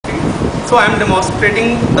So I am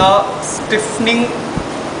demonstrating the stiffening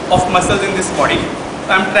of muscles in this body.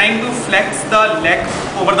 So I am trying to flex the leg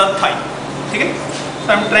over the thigh. Okay?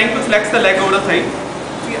 So I am trying to flex the leg over the thigh.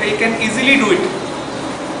 See, I can easily do it.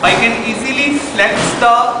 I can easily flex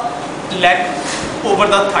the leg over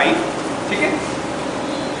the thigh. Okay?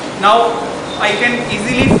 Now I can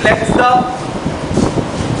easily flex the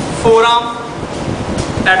forearm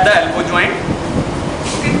at the elbow joint.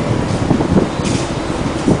 Okay?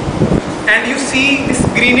 And you see this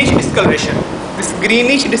greenish discoloration. This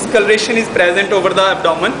greenish discoloration is present over the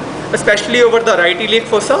abdomen, especially over the right iliac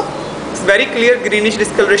fossa. It's very clear greenish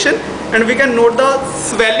discoloration, and we can note the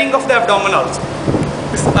swelling of the abdomen also.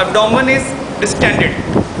 This abdomen is distended.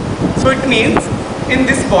 So it means in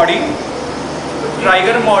this body,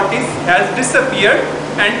 rigor mortis has disappeared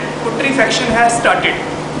and putrefaction has started.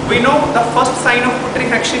 We know the first sign of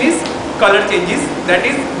putrefaction is color changes, that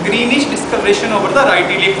is greenish discoloration over the right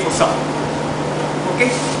iliac fossa. Okay,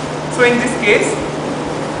 so in this case,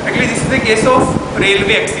 actually this is a case of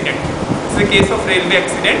railway accident. This is a case of railway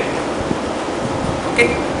accident. Okay.